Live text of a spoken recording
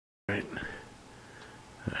Right.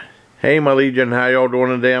 Hey my Legion, how y'all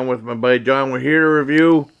doing today? I'm with my buddy John. We're here to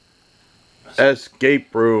review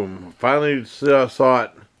Escape Room. Finally saw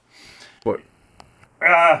it. What?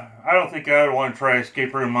 I don't think I would want to try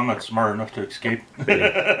Escape Room. I'm not smart enough to escape.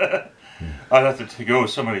 I'd have to go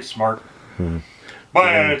with somebody smart.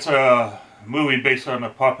 But it's a movie based on a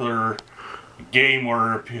popular game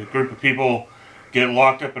where a group of people get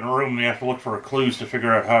locked up in a room and they have to look for clues to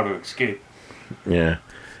figure out how to escape. Yeah.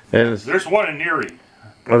 And there's one in Erie.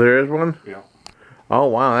 Oh, there is one? Yeah. Oh,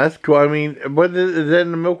 wow, that's cool. I mean, is that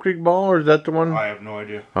in the Mill Creek Ball, or is that the one? I have no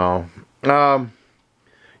idea. Oh.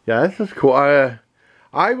 Yeah, this is cool.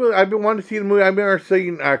 I've been wanting to see the movie. I've been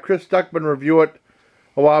seeing Chris Stuckman review it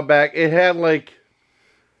a while back. It had, like,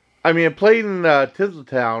 I mean, it played in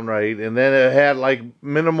Tinseltown, right? And then it had, like,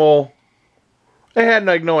 minimal, it had,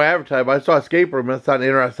 like, no advertising. But I saw Escape Room, and it's not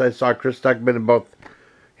interesting. I saw Chris Stuckman and both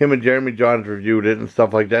him and Jeremy Johns reviewed it and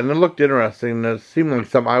stuff like that, and it looked interesting. It seemed like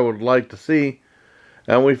something I would like to see,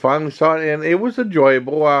 and we finally saw it, and it was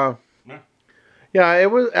enjoyable. Yeah, it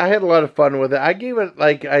was. I had a lot of fun with it. I gave it,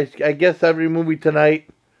 like, I guess every movie tonight.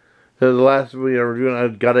 So the last movie I reviewed, I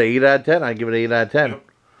got an 8 out of 10. I give it an 8 out of 10. Yep.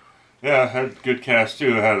 Yeah, it had a good cast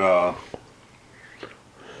too. It had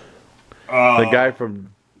the guy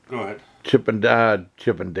from. Go ahead. Chippendales.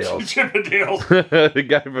 Chippendales. The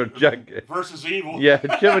guy from Chuck versus Evil. Yeah,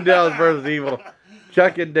 Chippendales versus Evil.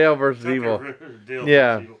 Chuck and Dale versus Evil.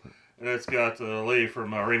 Yeah. Versus Evil. And it's got the lady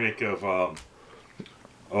from a remake of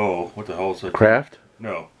what the hell is it? Craft?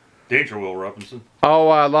 No. Danger Will Robinson. Oh,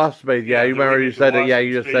 Lost Space. Yeah, you remember you said that. Yeah,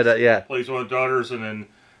 you just said that. Yeah. Plays one of the daughters, and then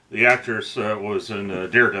the actress was in a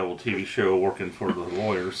Daredevil TV show working for the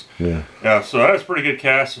lawyers. Yeah. Yeah, so that was a pretty good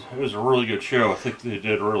cast. It was a really good show. I think they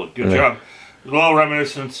did a really good job. A little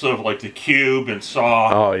reminiscence of like The Cube and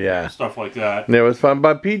Saw. Oh, yeah. Stuff like that. It was fun,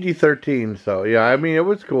 but PG-13, so yeah, I mean, it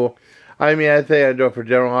was cool. I mean, I'd say I enjoyed it for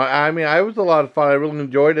general. I mean, it was a lot of fun. I really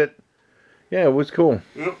enjoyed it. Yeah, it was cool.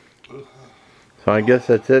 Yep. So I guess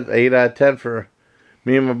that's it. 8 out of 10 for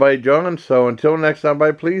me and my buddy John. So until next time,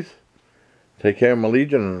 buddy, please take care of my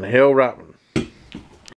Legion and hail Robin.